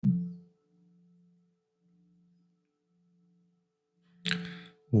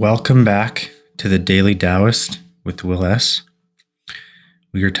Welcome back to the Daily Taoist with Will S.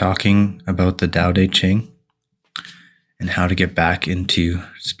 We are talking about the Tao Te Ching and how to get back into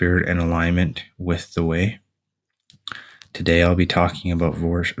spirit and alignment with the way. Today I'll be talking about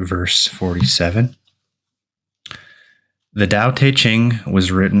verse 47. The Tao Te Ching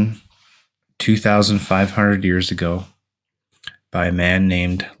was written 2,500 years ago by a man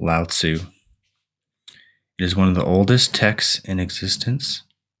named Lao Tzu. It is one of the oldest texts in existence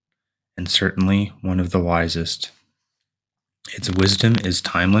and certainly one of the wisest. Its wisdom is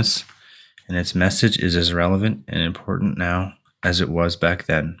timeless, and its message is as relevant and important now as it was back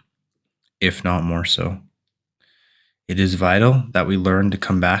then, if not more so. It is vital that we learn to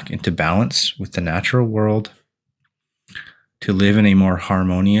come back into balance with the natural world, to live in a more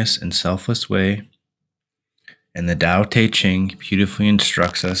harmonious and selfless way, and the Tao Te Ching beautifully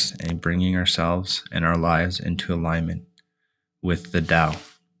instructs us in bringing ourselves and our lives into alignment with the Tao.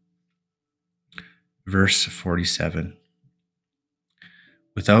 Verse 47.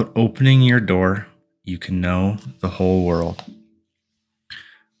 Without opening your door, you can know the whole world.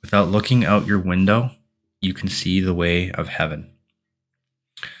 Without looking out your window, you can see the way of heaven.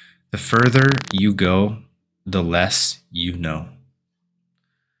 The further you go, the less you know.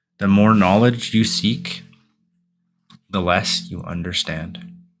 The more knowledge you seek, the less you understand.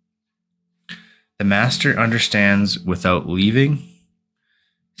 The master understands without leaving,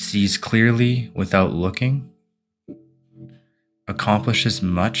 sees clearly without looking, accomplishes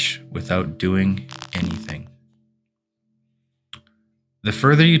much without doing anything. The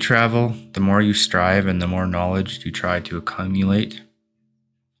further you travel, the more you strive and the more knowledge you try to accumulate,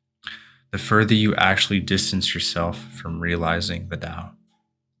 the further you actually distance yourself from realizing the Tao.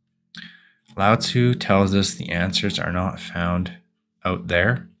 Lao Tzu tells us the answers are not found out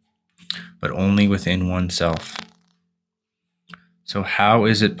there, but only within oneself. So how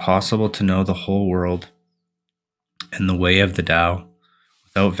is it possible to know the whole world and the way of the Tao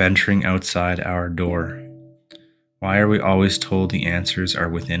without venturing outside our door? Why are we always told the answers are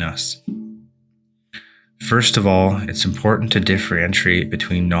within us? First of all, it's important to differentiate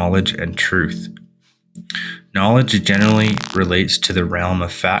between knowledge and truth. Knowledge generally relates to the realm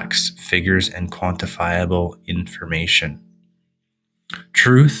of facts, figures, and quantifiable information.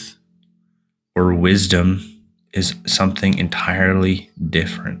 Truth, or wisdom, is something entirely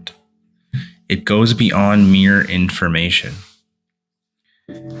different. It goes beyond mere information.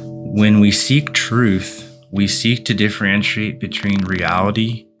 When we seek truth, we seek to differentiate between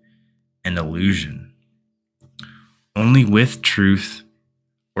reality and illusion. Only with truth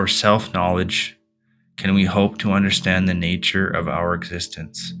or self-knowledge can we hope to understand the nature of our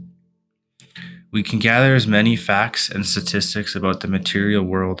existence. We can gather as many facts and statistics about the material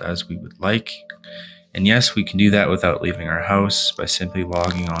world as we would like, and yes, we can do that without leaving our house by simply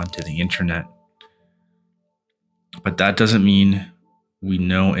logging on to the internet. But that doesn't mean we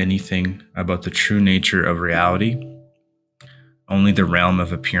know anything about the true nature of reality, only the realm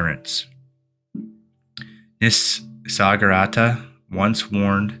of appearance. Nisargadatta once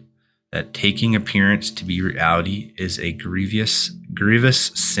warned that taking appearance to be reality is a grievous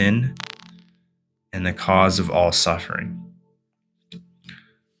sin and the cause of all suffering.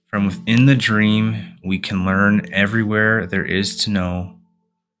 From within the dream, we can learn everywhere there is to know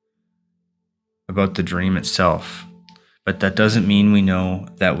about the dream itself. But that doesn't mean we know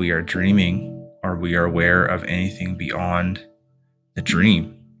that we are dreaming or we are aware of anything beyond the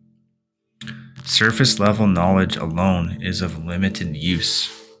dream. Surface level knowledge alone is of limited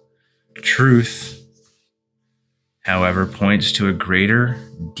use. Truth, however, points to a greater,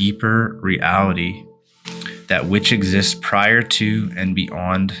 deeper reality, that which exists prior to and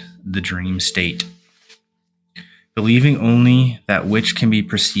beyond the dream state. Believing only that which can be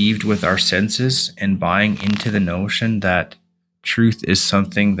perceived with our senses and buying into the notion that truth is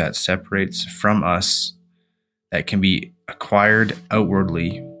something that separates from us, that can be acquired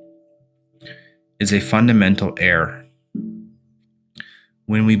outwardly, is a fundamental error.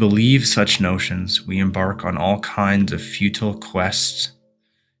 When we believe such notions, we embark on all kinds of futile quests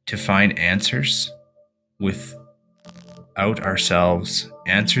to find answers without ourselves,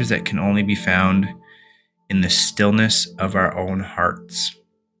 answers that can only be found in the stillness of our own hearts.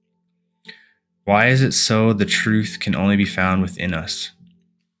 Why is it so the truth can only be found within us?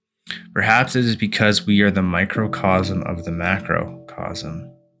 Perhaps it is because we are the microcosm of the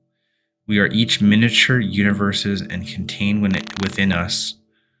macrocosm. We are each miniature universes, and contained within us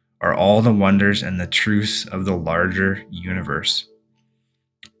are all the wonders and the truths of the larger universe.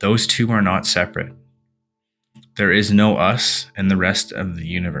 Those two are not separate. There is no us and the rest of the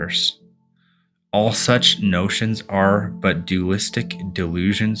universe. All such notions are but dualistic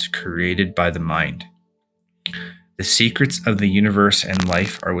delusions created by the mind. The secrets of the universe and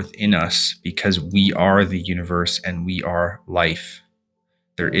life are within us because we are the universe and we are life.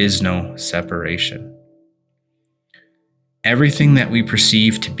 There is no separation. Everything that we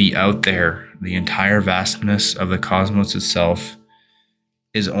perceive to be out there, the entire vastness of the cosmos itself,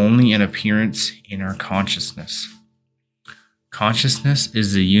 is only an appearance in our consciousness. Consciousness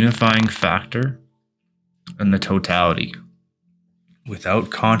is the unifying factor in the totality. Without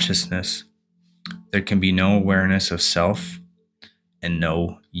consciousness, there can be no awareness of self and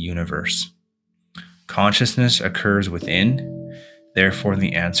no universe. Consciousness occurs within, therefore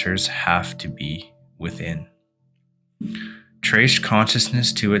the answers have to be within. Trace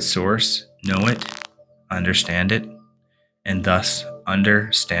consciousness to its source, know it, understand it, and thus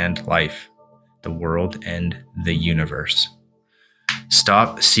understand life, the world, and the universe.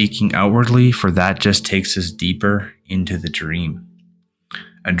 Stop seeking outwardly, for that just takes us deeper into the dream.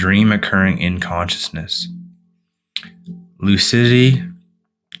 A dream occurring in consciousness. Lucidity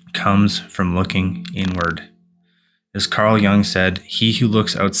comes from looking inward. As Carl Jung said, he who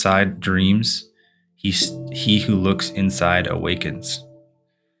looks outside dreams, he who looks inside awakens.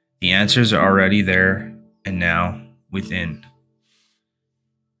 The answers are already there and now within.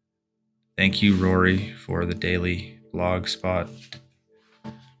 Thank you, Rory, for the daily blog spot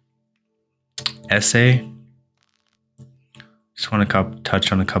essay. Just want to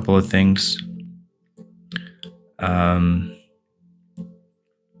touch on a couple of things. In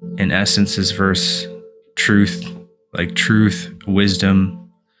essence, this verse, truth,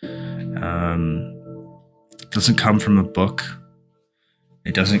 wisdom, doesn't come from a book.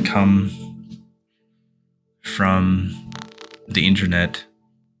 It doesn't come from the internet.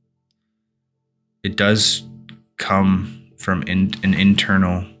 It does come from an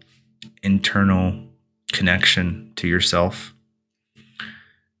internal connection to yourself.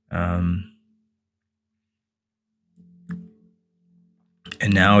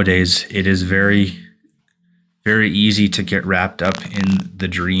 And nowadays, it is very, very easy to get wrapped up in the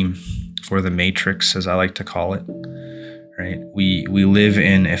dream, or the matrix, as I like to call it. Right? We live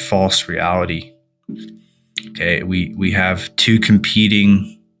in a false reality. Okay, we have two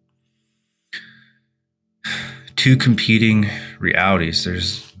competing realities.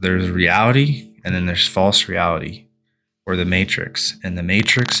 There's reality, and then there's false reality, or the matrix. And the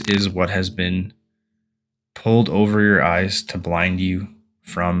matrix is what has been pulled over your eyes to blind you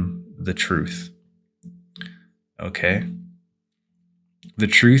from the truth. Okay? The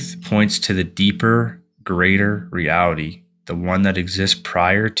truth points to the deeper, greater reality, the one that exists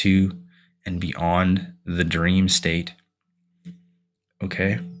prior to and beyond the dream state.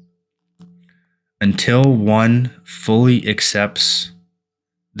 Okay? Until one fully accepts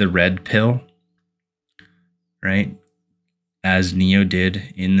the red pill, right, as Neo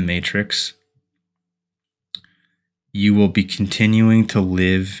did in the Matrix, you will be continuing to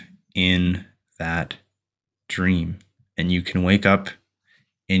live in that dream. And you can wake up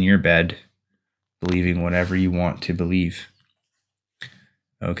in your bed believing whatever you want to believe.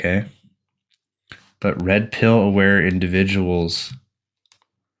 Okay? But red pill aware individuals,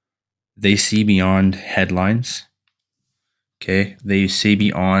 they see beyond headlines. Okay? They see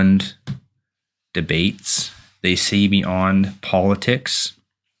beyond debates. They see beyond politics.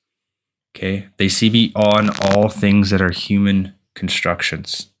 Okay? They see beyond all things that are human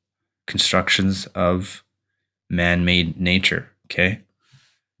constructions of man-made nature. Okay?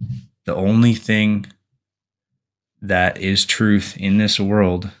 The only thing that is truth in this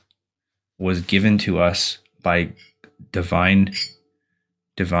world was given to us by divine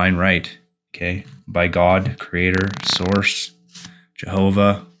right, okay? By God, creator, source,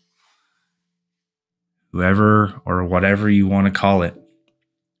 Jehovah, whoever or whatever you want to call it,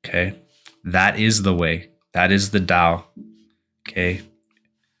 okay? That is the way. That is the Tao, okay?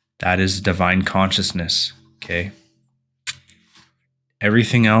 That is divine consciousness, okay?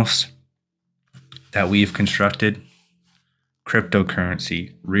 Everything else that we've constructed,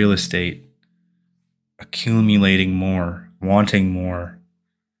 cryptocurrency, real estate, accumulating more, wanting more,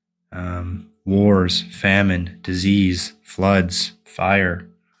 wars, famine, disease, floods, fire.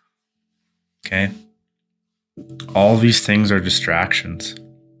 Okay? All these things are distractions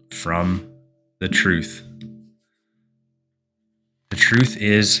from the truth. The truth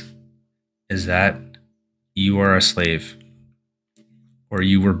is that you are a slave, or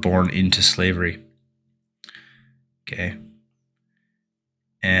you were born into slavery. Okay?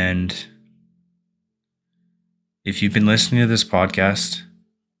 And if you've been listening to this podcast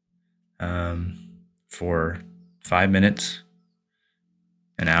for 5 minutes,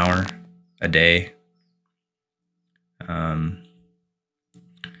 an hour, a day.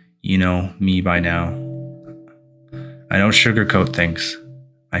 You know me by now. I don't sugarcoat things.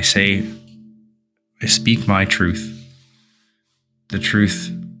 I speak my truth, the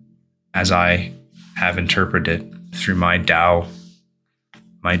truth as I have interpreted through my Tao,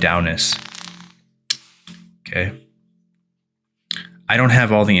 my Taoness. Okay. I don't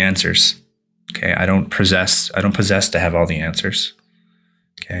have all the answers. Okay. I don't possess to have all the answers.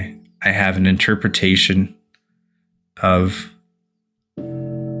 Okay. I have an interpretation of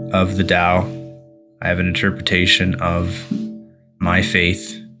the Tao. I have an interpretation of my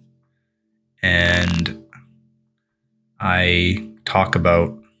faith, and I talk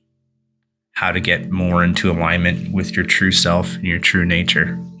about how to get more into alignment with your true self and your true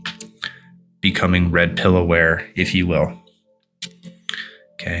nature, becoming red pill aware, if you will.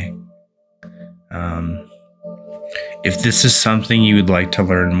 Okay. If this is something you would like to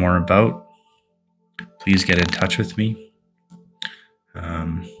learn more about, please get in touch with me.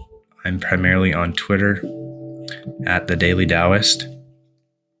 I'm primarily on Twitter at the Daily Taoist,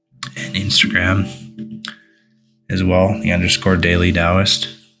 and Instagram as well, the _ Daily Taoist.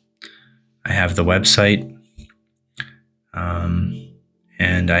 I have the website,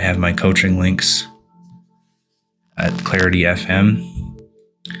 and I have my coaching links at Clarity FM.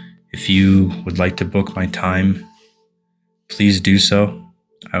 If you would like to book my time, please do so.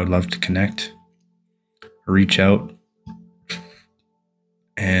 I would love to connect, reach out,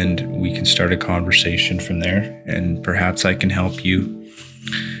 and we can start a conversation from there. And perhaps I can help you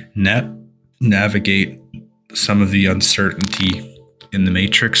navigate some of the uncertainty in the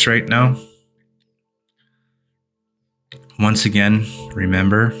matrix right now. Once again,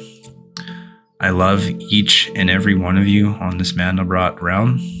 remember, I love each and every one of you on this Mandelbrot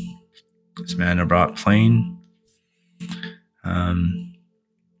realm, this Mandelbrot plane.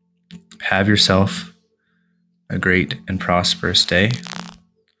 Have yourself a great and prosperous day.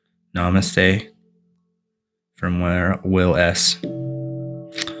 Namaste from Will S.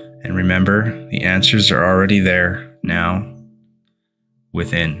 And remember, the answers are already there now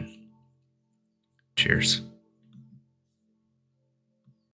within. Cheers.